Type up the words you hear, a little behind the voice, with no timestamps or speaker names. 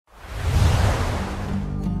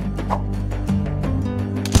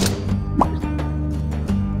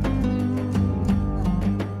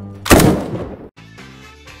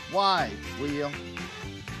Why, wheel?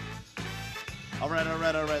 All right.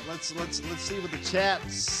 Let's see what the chat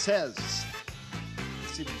says.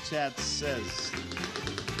 Let's see what the chat says.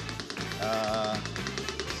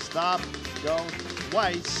 Stop, go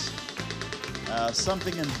twice.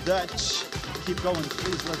 Something in Dutch. Keep going,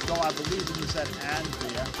 please. Let's go. I believe you said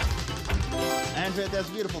Andrea. Andrea, that's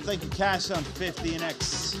beautiful. Thank you. Cash on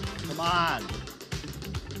 15x. Come on.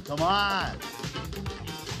 Come on.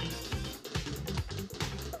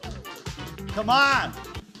 Come on.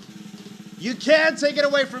 You can't take it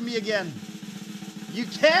away from me again. You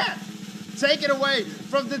can't take it away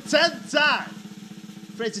from the 10th time.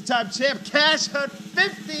 Crazy Time Champ, Cash Hunt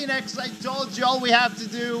 15x. I told you all we have to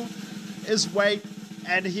do is wait.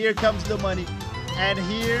 And here comes the money. And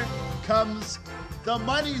here comes the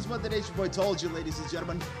money is what the Nation Boy told you, ladies and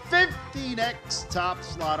gentlemen. 15x top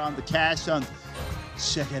slot on the Cash Hunt.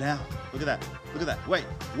 Check it out. Look at that. Look at that. Wait.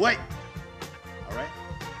 All right.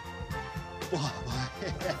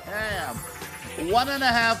 Bam.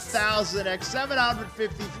 1,500x,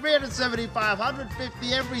 750, 375,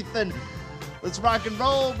 150, everything. Let's rock and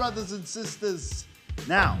roll, brothers and sisters.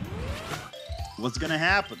 Now, what's going to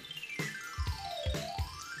happen?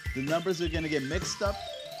 The numbers are going to get mixed up.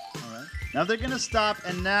 All right. Now they're going to stop,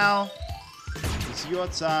 and now it's your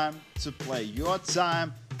time to play. Your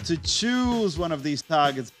time to choose one of these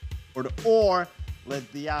targets or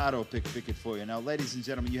let the auto pick it for you. Now, ladies and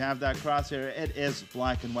gentlemen, you have that crosshair. It is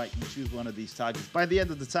black and white. You choose one of these targets. By the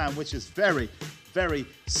end of the time, which is very, very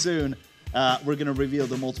soon, we're going to reveal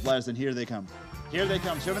the multipliers, and here they come. Here they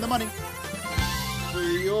come. Show me the money.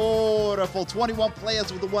 Beautiful. 21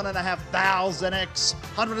 players with the 1,500x.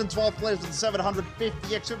 112 players with the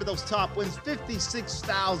 750x. Show me those top wins.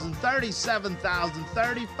 56,000, 37,000,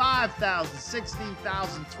 35,000,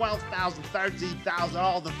 16,000, 12,000, 13,000,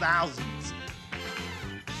 all the thousands.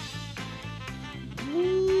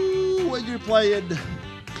 Ooh, when you're playing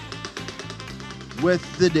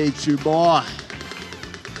with the Nature Boy.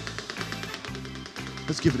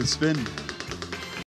 Let's give it a spin.